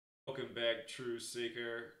Welcome back, True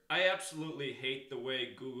Seeker. I absolutely hate the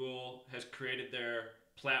way Google has created their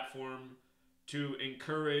platform to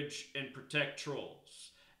encourage and protect trolls.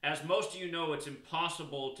 As most of you know, it's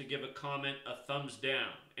impossible to give a comment a thumbs down.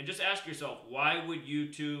 And just ask yourself, why would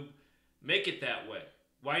YouTube make it that way?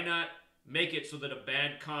 Why not make it so that a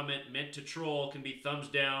bad comment meant to troll can be thumbs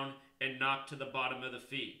down and knocked to the bottom of the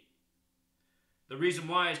feed? The reason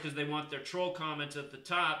why is because they want their troll comments at the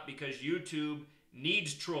top, because YouTube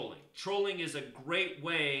needs trolling. Trolling is a great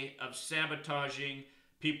way of sabotaging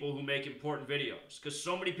people who make important videos. Because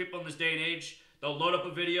so many people in this day and age, they'll load up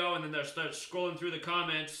a video and then they'll start scrolling through the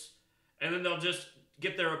comments and then they'll just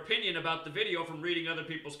get their opinion about the video from reading other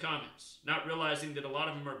people's comments, not realizing that a lot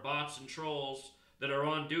of them are bots and trolls that are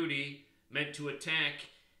on duty meant to attack,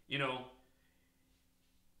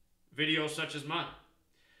 videos such as mine.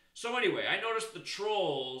 So anyway, I noticed the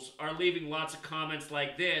trolls are leaving lots of comments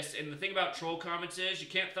like this, and the thing about troll comments is you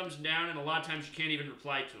can't thumbs them down, and a lot of times you can't even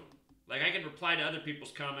reply to them. Like, I can reply to other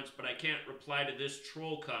people's comments, but I can't reply to this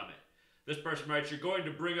troll comment. This person writes, "You're going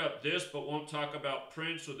to bring up this, but won't talk about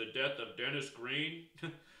Prince or the death of Denny Green."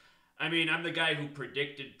 I mean, I'm the guy who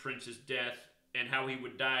predicted Prince's death and how he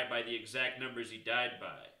would die by the exact numbers he died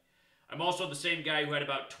by. I'm also the same guy who had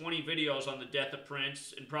about 20 videos on the death of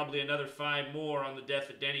Prince and probably another 5 more on the death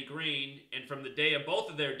of Denny Green. And from the day of both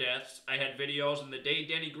of their deaths, I had videos. And the day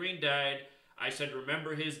Denny Green died, I said,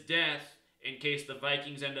 remember his death in case the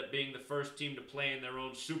Vikings end up being the first team to play in their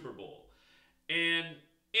own Super Bowl. And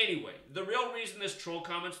anyway, the real reason this troll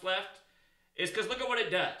comment's left is because look at what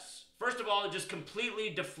it does. First of all, it just completely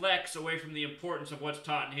deflects away from the importance of what's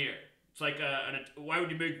taught in here. It's like, why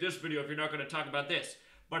would you make this video if you're not going to talk about this?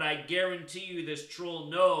 But I guarantee you this troll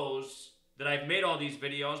knows that I've made all these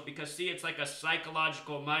videos because, see, it's like a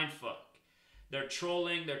psychological mindfuck. They're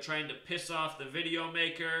trolling, they're trying to piss off the video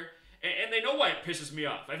maker, and they know why it pisses me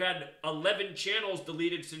off. I've had 11 channels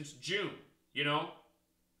deleted since June,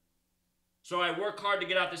 So I work hard to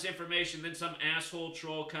get out this information, then some asshole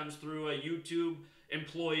troll comes through, a YouTube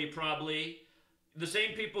employee probably. The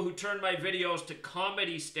same people who turn my videos to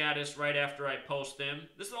comedy status right after I post them.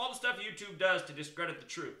 This is all the stuff YouTube does to discredit the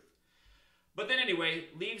truth. But then anyway,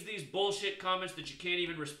 leaves these bullshit comments that you can't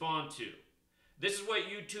even respond to. This is what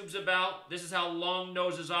YouTube's about. This is how long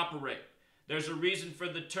noses operate. There's a reason for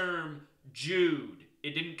the term Jude.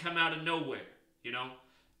 It didn't come out of nowhere,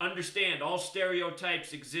 Understand, all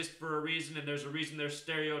stereotypes exist for a reason, and there's a reason there's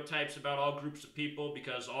stereotypes about all groups of people,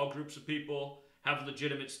 because all groups of people have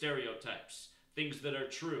legitimate stereotypes. Things that are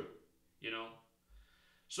true,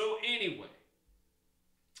 So anyway,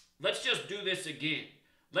 let's just do this again.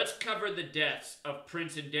 Let's cover the deaths of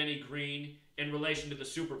Prince and Denny Green in relation to the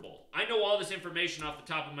Super Bowl. I know all this information off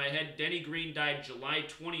the top of my head. Denny Green died July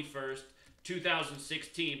 21st,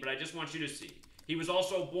 2016, but I just want you to see. He was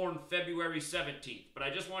also born February 17th, but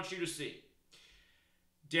I just want you to see.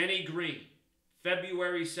 Denny Green,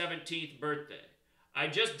 February 17th birthday. I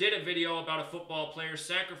just did a video about a football player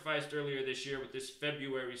sacrificed earlier this year with his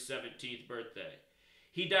February 17th birthday.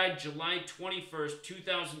 He died July 21st,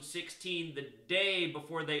 2016, the day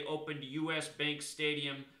before they opened US Bank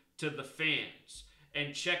Stadium to the fans.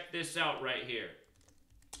 And check this out right here.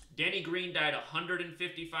 Denny Green died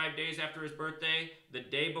 155 days after his birthday, the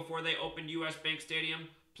day before they opened US Bank Stadium,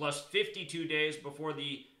 plus 52 days before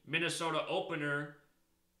the Minnesota opener,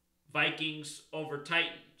 Vikings over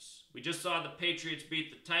Titans. We just saw the Patriots beat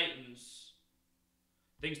the Titans.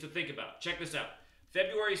 Things to think about. Check this out.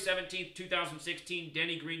 February 17th, 2016,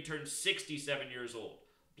 Denny Green turned 67 years old.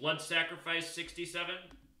 Blood sacrifice, 67.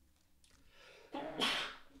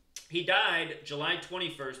 He died July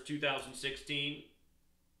 21st, 2016.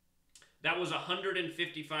 That was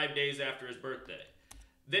 155 days after his birthday.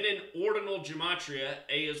 Then in ordinal gematria,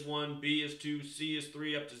 A is 1, B is 2, C is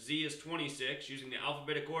 3, up to Z is 26, using the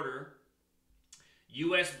alphabetic order,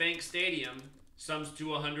 US Bank Stadium sums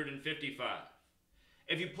to 155.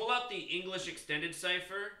 If you pull out the English extended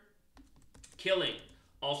cipher, Killing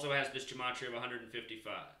also has this gematria of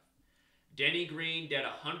 155. Denny Green dead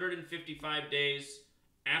 155 days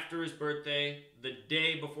after his birthday, the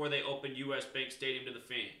day before they opened US Bank Stadium to the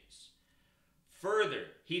fans. Further,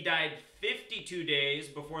 he died 52 days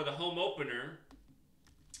before the home opener,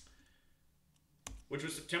 which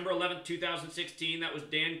was September 11th, 2016. That was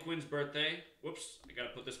Dan Quinn's birthday. Whoops, I gotta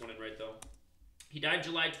put this one in right though. He died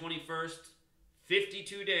July 21st,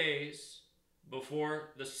 52 days before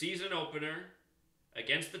the season opener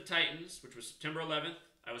against the Titans, which was September 11th.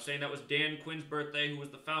 I was saying that was Dan Quinn's birthday, who was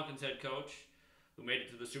the Falcons head coach, who made it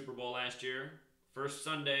to the Super Bowl last year. First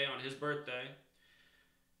Sunday on his birthday.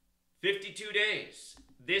 52 days.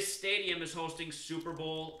 This stadium is hosting Super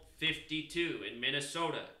Bowl 52 in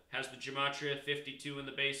Minnesota. has the gematria 52 in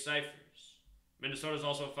the base ciphers. Minnesota's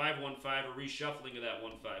also 515, a reshuffling of that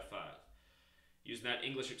 155, using that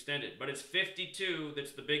English extended. But it's 52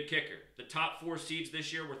 that's the big kicker. The top 4 seeds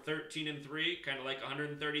this year were 13 and 3, kind of like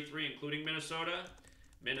 133, including Minnesota.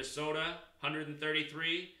 Minnesota,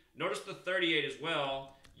 133. Notice the 38 as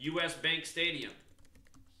well. U.S. Bank Stadium,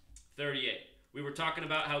 38. We were talking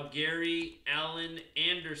about how Gary Allen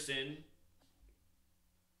Anderson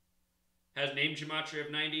has name gematria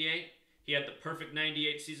of 98. He had the perfect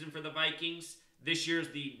 98 season for the Vikings. This year's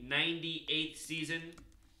the 98th season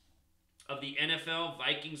of the NFL.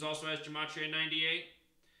 Vikings also has gematria 98.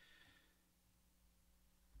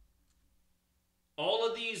 All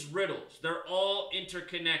of these riddles, they're all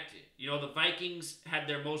interconnected. You know, the Vikings had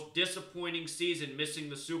their most disappointing season missing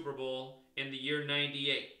the Super Bowl in the year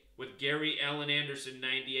 98 with Gary Allen Anderson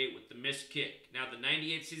 98 with the missed kick. Now, the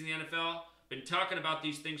 98th season in the NFL, been talking about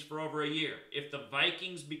these things for over a year. If the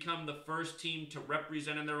Vikings become the first team to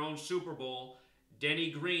represent in their own Super Bowl,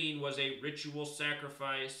 Denny Green was a ritual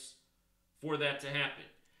sacrifice for that to happen.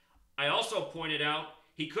 I also pointed out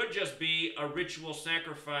he could just be a ritual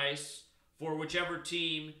sacrifice for whichever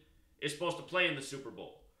team is supposed to play in the Super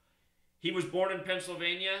Bowl. He was born in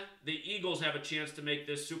Pennsylvania. The Eagles have a chance to make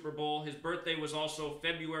this Super Bowl. His birthday was also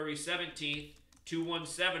February 17th,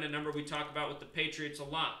 217, a number we talk about with the Patriots a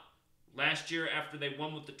lot. Last year, after they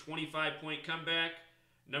won with the 25-point comeback,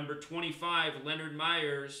 number 25, Leonard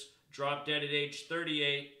Myers, dropped dead at age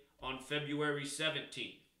 38 on February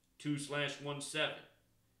 17th, 2/17.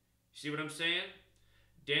 See what I'm saying?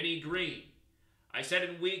 Denny Green. I said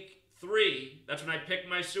in week 3, that's when I picked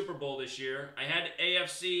my Super Bowl this year. I had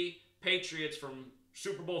AFC Patriots from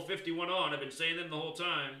Super Bowl 51 on. I've been saying them the whole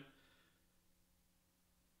time.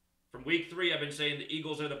 From week 3, I've been saying the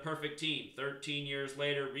Eagles are the perfect team. 13 years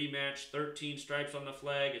later, rematch, 13 stripes on the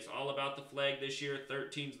flag. It's all about the flag this year.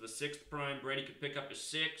 13's the 6th prime. Brady could pick up his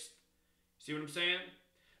 6th. See what I'm saying?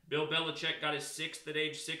 Bill Belichick got his 6th at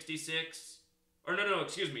age 66. Or no,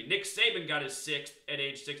 excuse me. Nick Saban got his 6th at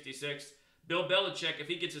age 66. Bill Belichick, if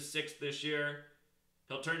he gets his 6th this year,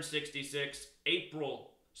 he'll turn 66.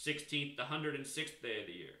 April 16th, the 106th day of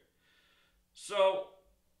the year. So,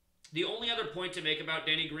 the only other point to make about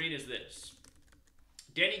Denny Green is this.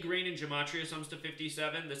 Denny Green in gematria sums to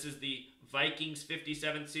 57. This is the Vikings'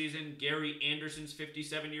 57th season. Gary Anderson's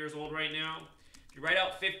 57 years old right now. If you write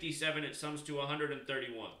out 57, it sums to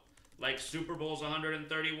 131. Like Super Bowl's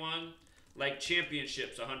 131, like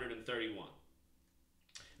championships 131.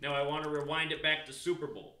 Now I want to rewind it back to Super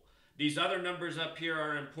Bowl. These other numbers up here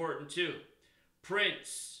are important too.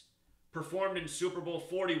 Prince performed in Super Bowl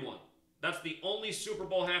 41. That's the only Super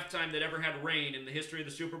Bowl halftime that ever had rain in the history of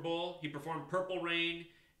the Super Bowl. He performed Purple Rain,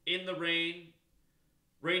 In the Rain.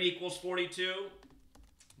 Rain equals 42.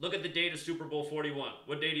 Look at the date of Super Bowl 41.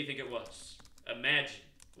 What day do you think it was? Imagine.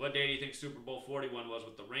 What day do you think Super Bowl 41 was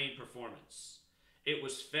with the rain performance? It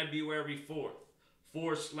was February 4th.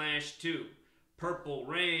 4/2. Purple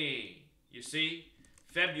Rain. You see?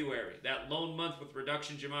 February. That lone month with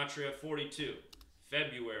reduction gematria of 42.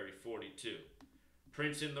 February 42.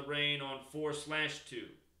 Prince in the Rain on 4/2.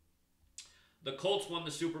 The Colts won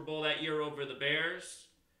the Super Bowl that year over the Bears.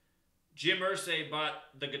 Jim Irsay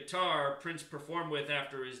bought the guitar Prince performed with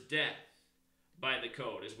after his death by the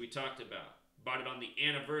Code, as we talked about. Bought it on the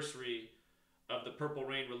anniversary of the Purple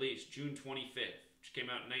Rain release, June 25th, which came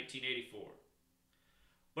out in 1984.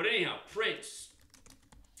 But anyhow, Prince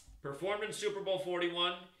performed in Super Bowl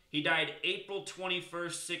 41. He died April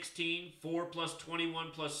 21st, 16. 4 plus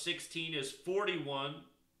 21 plus 16 is 41.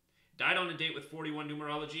 Died on a date with 41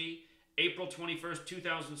 numerology. April 21st,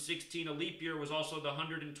 2016, a leap year, was also the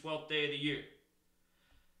 112th day of the year.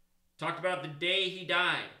 Talked about the day he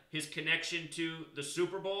died, his connection to the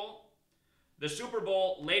Super Bowl. The Super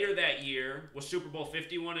Bowl later that year was Super Bowl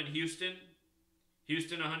 51 in Houston.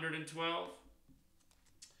 Houston 112.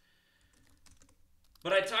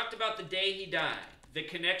 But I talked about the day he died. The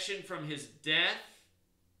connection from his death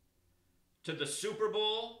to the Super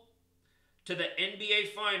Bowl to the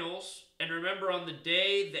NBA Finals. And remember, on the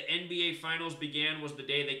day the NBA Finals began was the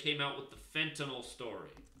day they came out with the fentanyl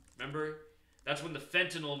story. Remember? That's when the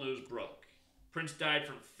fentanyl news broke. Prince died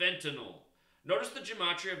from fentanyl. Notice the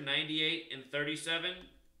gematria of 98 and 37.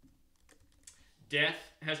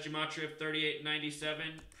 Death has gematria of 38 and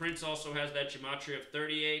 97. Prince also has that gematria of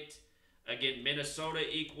 38. Again, Minnesota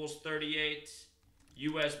equals 38.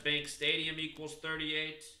 U.S. Bank Stadium equals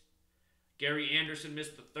 38. Gary Anderson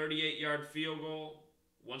missed the 38-yard field goal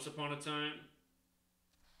once upon a time.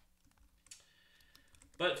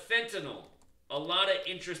 But fentanyl, a lot of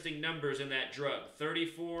interesting numbers in that drug.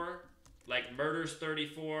 34, like murders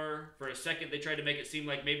 34. For a second, they tried to make it seem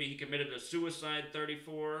like maybe he committed a suicide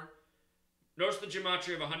 34. Notice the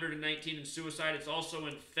gematria of 119 in suicide. It's also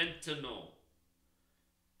in fentanyl.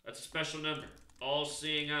 That's a special number.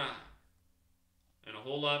 All-seeing eye. And a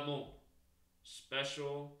whole lot more.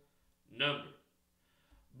 Special number.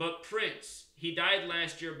 But Prince, he died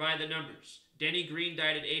last year by the numbers. Denny Green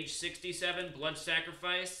died at age 67. Blood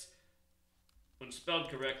sacrifice, when spelled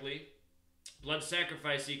correctly, blood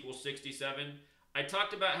sacrifice equals 67. I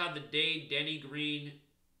talked about how the day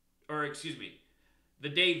the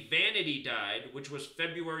day Vanity died, which was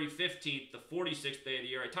February 15th, the 46th day of the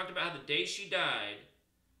year. I talked about how the day she died,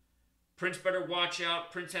 Prince better watch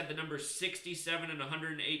out. Prince had the number 67 and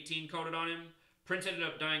 118 coded on him. Prince ended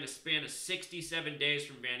up dying a span of 67 days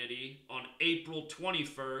from Vanity on April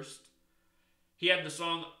 21st. He had the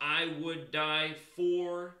song I Would Die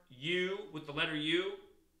For You with the letter U.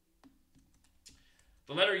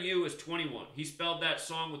 The letter U is 21. He spelled that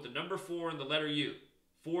song with the number 4 and the letter U.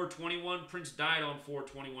 421. Prince died on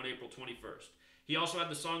 421, April 21st. He also had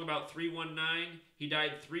the song about 319. He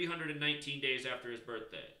died 319 days after his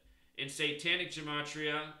birthday. In Satanic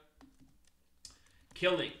Gematria,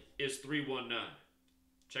 killing is 319.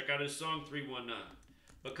 Check out his song 319.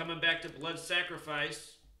 But coming back to blood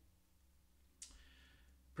sacrifice,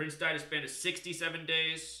 Prince died a span of 67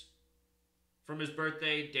 days from his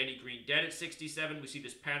birthday. Denny Green dead at 67. We see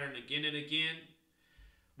this pattern again and again.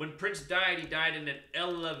 When Prince died, he died in an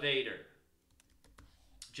elevator.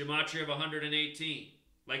 Gematria of 118.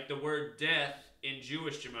 Like the word death in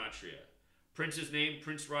Jewish gematria. Prince's name,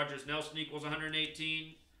 Prince Rogers Nelson, equals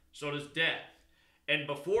 118. So does death. And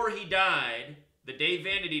before he died, the day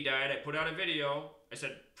Vanity died, I put out a video. I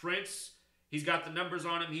said, Prince, he's got the numbers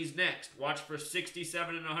on him. He's next. Watch for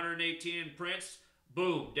 67 and 118 and Prince.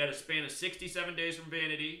 Boom. Dead a span of 67 days from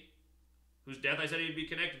Vanity, whose death I said he'd be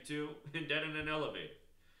connected to, and dead in an elevator.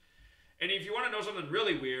 And if you want to know something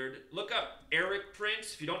really weird, look up Eric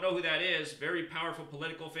Prince. If you don't know who that is, very powerful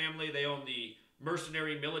political family. They own the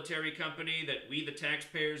mercenary military company that we, the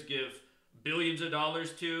taxpayers, give billions of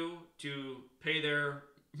dollars to pay their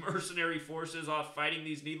mercenary forces off fighting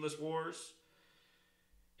these needless wars.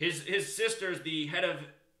 His sister's the head of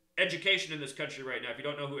education in this country right now, if you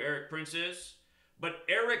don't know who Eric Prince is. But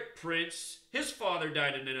Eric Prince, his father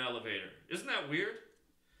died in an elevator. Isn't that weird?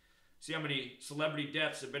 See how many celebrity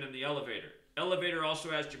deaths have been in the elevator. Elevator also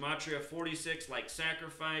has gematria 46, like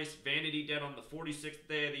sacrifice. Vanity dead on the 46th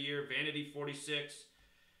day of the year. Vanity 46.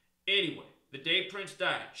 Anyway, the day Prince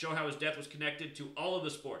died, show how his death was connected to all of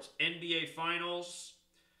the sports. NBA Finals,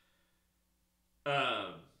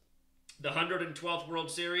 the 112th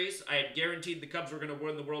World Series. I had guaranteed the Cubs were going to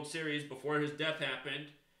win the World Series before his death happened.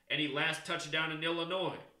 And he last touched down in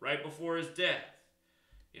Illinois right before his death.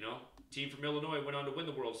 You know, team from Illinois went on to win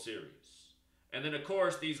the World Series. And then, of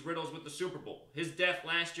course, these riddles with the Super Bowl. His death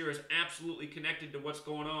last year is absolutely connected to what's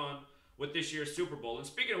going on with this year's Super Bowl. And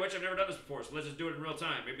speaking of which, I've never done this before, so let's just do it in real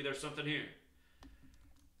time. Maybe there's something here.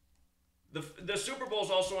 The Super Bowl is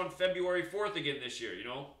also on February 4th again this year, you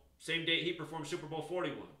know. Same date he performed Super Bowl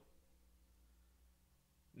 41.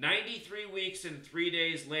 93 weeks and 3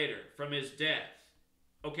 days later from his death.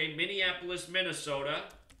 Okay, Minneapolis, Minnesota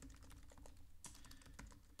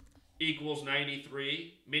equals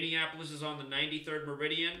 93. Minneapolis is on the 93rd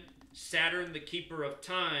meridian. Saturn, the keeper of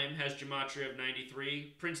time, has gematria of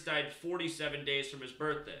 93. Prince died 47 days from his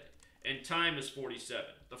birthday, and time is 47.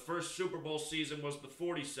 The first Super Bowl season was the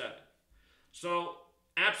 47th. So,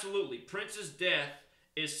 absolutely, Prince's death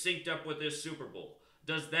is synced up with this Super Bowl.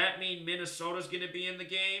 Does that mean Minnesota's going to be in the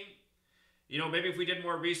game? You know, maybe if we did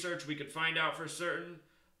more research, we could find out for certain.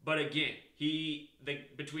 But again,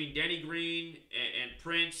 between Denny Green and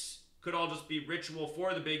Prince, could all just be ritual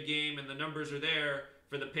for the big game, and the numbers are there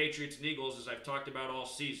for the Patriots and Eagles, as I've talked about all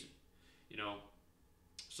season. You know,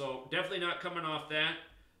 so definitely not coming off that.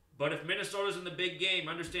 But if Minnesota's in the big game,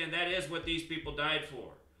 understand that is what these people died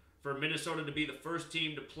for Minnesota to be the first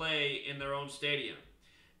team to play in their own stadium.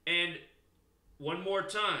 And one more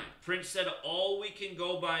time, Prince said, all we can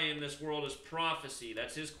go by in this world is prophecy.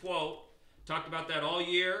 That's his quote. Talked about that all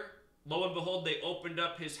year. Lo and behold, they opened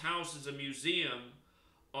up his house as a museum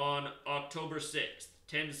on October 6th.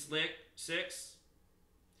 10-6.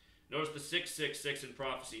 Notice the 666 in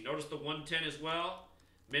prophecy. Notice the 110 as well.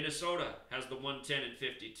 Minnesota has the 110 and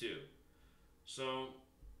 52. So,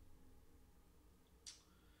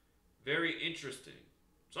 very interesting.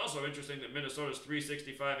 It's also interesting that Minnesota's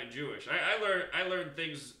 365 in Jewish. I learn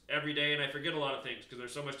things every day, and I forget a lot of things because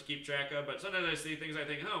there's so much to keep track of. But sometimes I see things I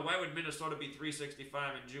think, why would Minnesota be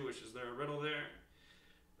 365 in Jewish? Is there a riddle there?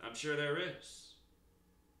 I'm sure there is.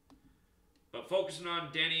 But focusing on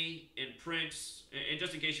Denny and Prince, and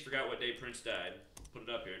just in case you forgot what day Prince died, put it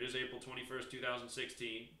up here. It is April 21st,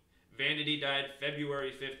 2016. Vanity died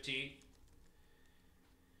February 15th.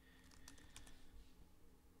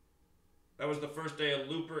 That was the first day of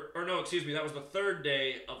that was the third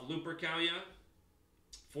day of Lupercalia,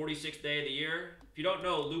 46th day of the year. If you don't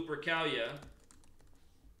know Lupercalia,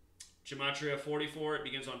 Gematria 44, it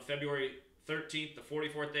begins on February 13th, the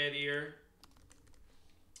 44th day of the year.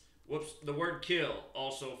 Whoops, the word kill,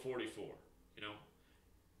 also 44, you know.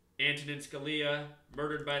 Antonin Scalia,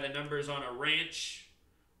 murdered by the numbers on a ranch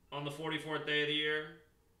on the 44th day of the year.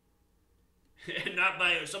 And not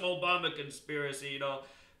by some Obama conspiracy, you know.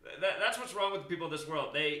 That's what's wrong with the people of this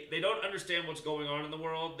world. They don't understand what's going on in the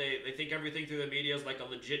world. They think everything through the media is like a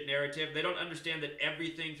legit narrative. They don't understand that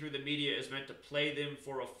everything through the media is meant to play them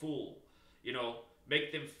for a fool. You know,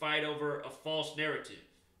 make them fight over a false narrative.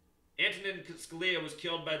 Antonin Scalia was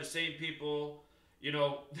killed by the same people, you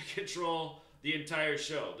know, that control the entire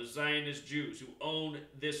show. The Zionist Jews who own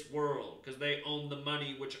this world because they own the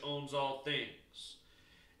money which owns all things.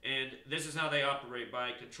 And this is how they operate,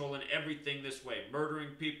 by controlling everything this way.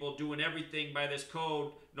 Murdering people, doing everything by this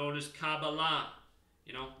code known as Kabbalah.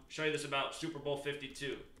 You know, show you this about Super Bowl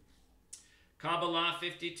 52. Kabbalah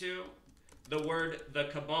 52, the word the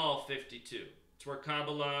Cabal 52. It's where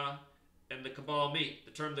Kabbalah and the Cabal meet.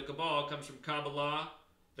 The term the Cabal comes from Kabbalah.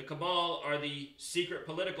 The Cabal are the secret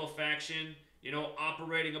political faction, you know,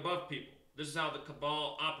 operating above people. This is how the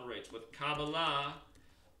Cabal operates, with Kabbalah,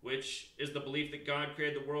 which is the belief that God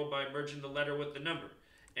created the world by merging the letter with the number.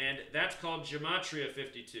 And that's called Gematria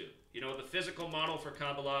 52. You know, the physical model for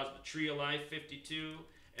Kabbalah is the Tree of Life 52,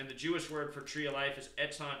 and the Jewish word for Tree of Life is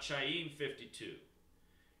Etzat Chaim 52. You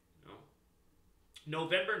know?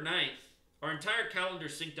 November 9th, our entire calendar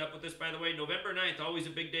synced up with this, by the way. November 9th, always a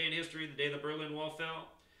big day in history, the day the Berlin Wall fell.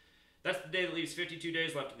 That's the day that leaves 52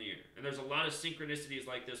 days left in the year. And there's a lot of synchronicities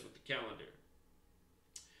like this with the calendar.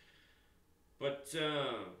 But,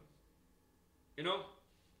 you know,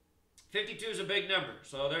 52 is a big number.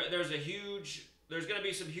 So there's going to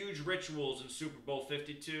be some huge rituals in Super Bowl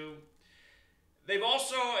 52. They've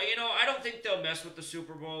also, you know, I don't think they'll mess with the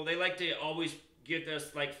Super Bowl. They like to always get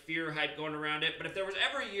this, like, fear hype going around it. But if there was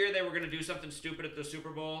ever a year they were going to do something stupid at the Super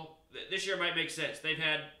Bowl, this year might make sense. They've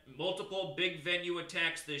had multiple big venue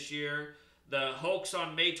attacks this year. The hoax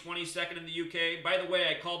on May 22nd in the UK. By the way,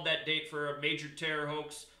 I called that date for a major terror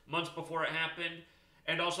hoax months before it happened.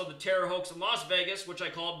 And also the terror hoax in Las Vegas, which I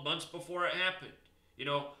called months before it happened. You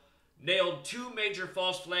know, nailed two major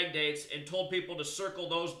false flag dates and told people to circle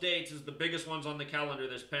those dates as the biggest ones on the calendar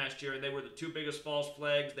this past year. And they were the two biggest false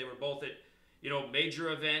flags. They were both at, you know,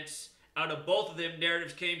 major events. Out of both of them,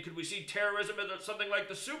 narratives came, could we see terrorism at something like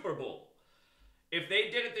the Super Bowl? If they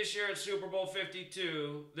did it this year at Super Bowl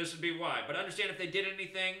 52, this would be why. But understand, if they did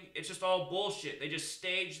anything, it's just all bullshit. They just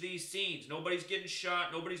stage these scenes. Nobody's getting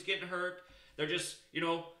shot. Nobody's getting hurt. They're just, you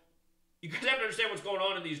know, you guys have to understand what's going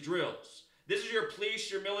on in these drills. This is your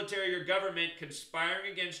police, your military, your government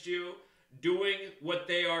conspiring against you, doing what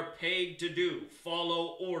they are paid to do.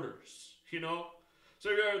 Follow orders, you know? So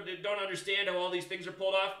you don't understand how all these things are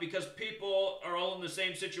pulled off, because people are all in the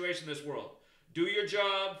same situation in this world. Do your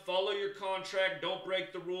job, follow your contract, don't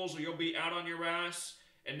break the rules or you'll be out on your ass.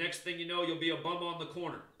 And next thing you know, you'll be a bum on the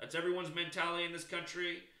corner. That's everyone's mentality in this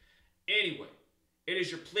country. Anyway, it is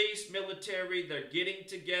your police, military, they're getting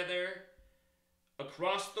together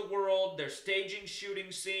across the world. They're staging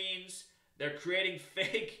shooting scenes. They're creating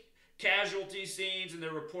fake casualty scenes, and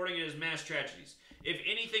they're reporting it as mass tragedies. If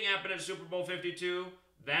anything happened at Super Bowl 52,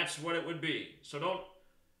 that's what it would be. So don't...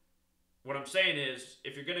 What I'm saying is,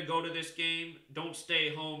 if you're going to go to this game, don't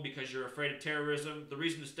stay home because you're afraid of terrorism. The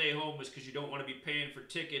reason to stay home is because you don't want to be paying for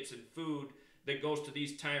tickets and food that goes to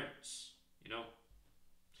these tyrants, you know?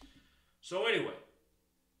 So anyway,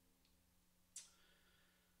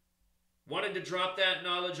 wanted to drop that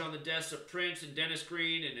knowledge on the deaths of Prince and Denny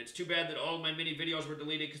Green, and it's too bad that all of my mini videos were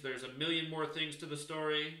deleted because there's a million more things to the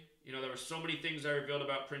story. You know, there were so many things I revealed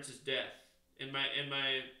about Prince's death. In my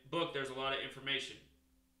book, there's a lot of information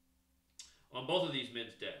on both of these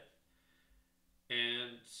men's death.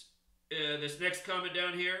 And this next comment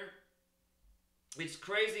down here, it's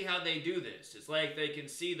crazy how they do this. It's like they can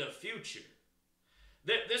see the future.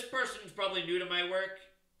 This person's probably new to my work.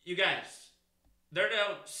 You guys, they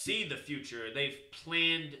don't see the future. They've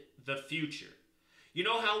planned the future. You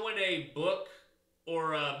know how when a book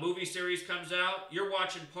or a movie series comes out, you're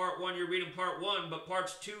watching part 1, you're reading part 1, but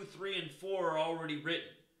parts 2, 3, and 4 are already written.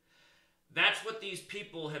 That's what these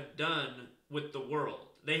people have done with the world.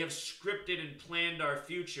 They have scripted and planned our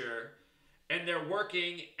future, and they're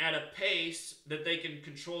working at a pace that they can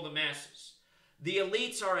control the masses. The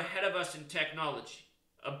elites are ahead of us in technology.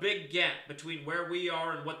 A big gap between where we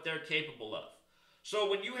are and what they're capable of. So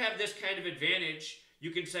when you have this kind of advantage,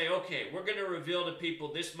 you can say, okay, we're going to reveal to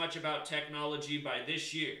people this much about technology by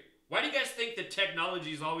this year. Why do you guys think that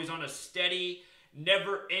technology is always on a steady,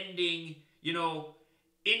 never-ending,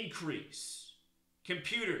 increase?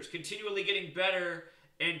 Computers continually getting better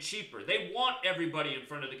and cheaper. They want everybody in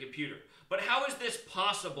front of the computer. But how is this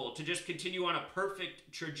possible to just continue on a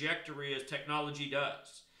perfect trajectory as technology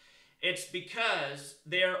does? It's because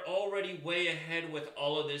they're already way ahead with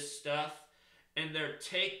all of this stuff, and they're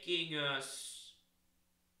taking us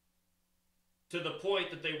to the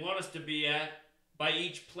point that they want us to be at by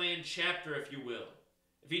each planned chapter, if you will,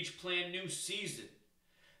 of each planned new season.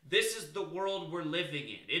 This is the world we're living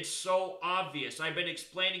in. It's so obvious. I've been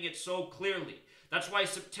explaining it so clearly. That's why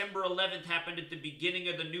September 11th happened at the beginning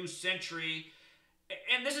of the new century.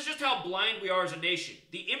 And this is just how blind we are as a nation.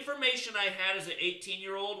 The information I had as an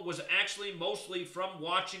 18-year-old was actually mostly from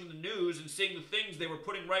watching the news and seeing the things they were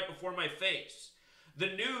putting right before my face. The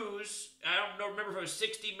news, I don't remember if it was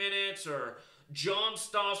 60 Minutes or John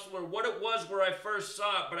Stossel or what it was where I first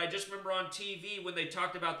saw it, but I just remember on TV when they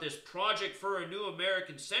talked about this project for a new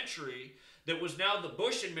American century that was now the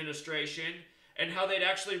Bush administration, and how they'd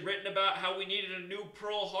actually written about how we needed a new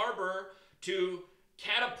Pearl Harbor to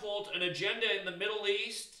catapult an agenda in the Middle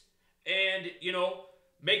East and,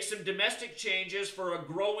 make some domestic changes for a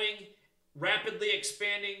growing, rapidly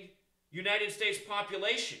expanding United States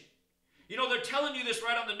population. They're telling you this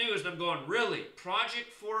right on the news, and I'm going, really?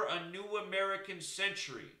 Project for a new American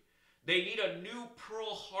century. They need a new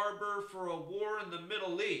Pearl Harbor for a war in the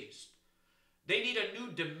Middle East. They need a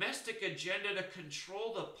new domestic agenda to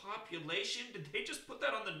control the population. Did they just put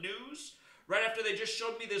that on the news? Right after they just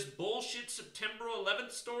showed me this bullshit September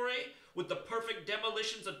 11th story with the perfect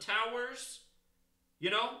demolitions of towers?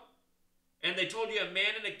 And they told you a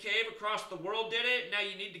man in a cave across the world did it. Now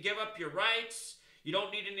you need to give up your rights. You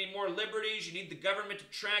don't need any more liberties. You need the government to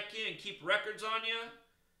track you and keep records on you.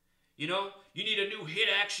 You need a new hit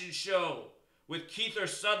action show with Kiefer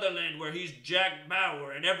Sutherland where he's Jack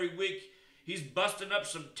Bauer, and every week he's busting up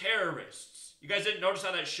some terrorists. You guys didn't notice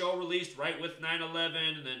how that show released right with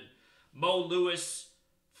 9/11, and then Mo Lewis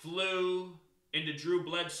flew into Drew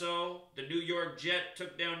Bledsoe. The New York Jet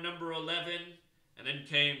took down number 11, and then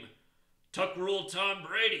came Tuck Rule Tom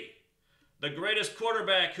Brady, the greatest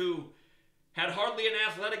quarterback who had hardly an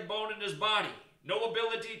athletic bone in his body, no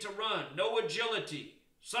ability to run, no agility.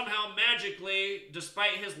 Somehow, magically,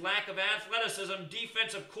 despite his lack of athleticism,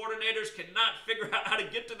 defensive coordinators cannot figure out how to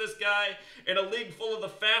get to this guy in a league full of the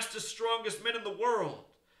fastest, strongest men in the world.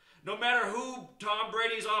 No matter who Tom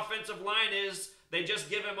Brady's offensive line is, they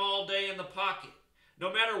just give him all day in the pocket.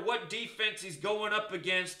 No matter what defense he's going up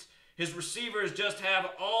against, his receivers just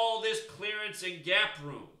have all this clearance and gap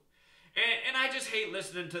room. And I just hate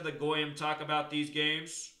listening to the Goyim talk about these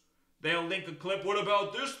games. They'll link a clip. What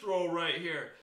about this throw right here?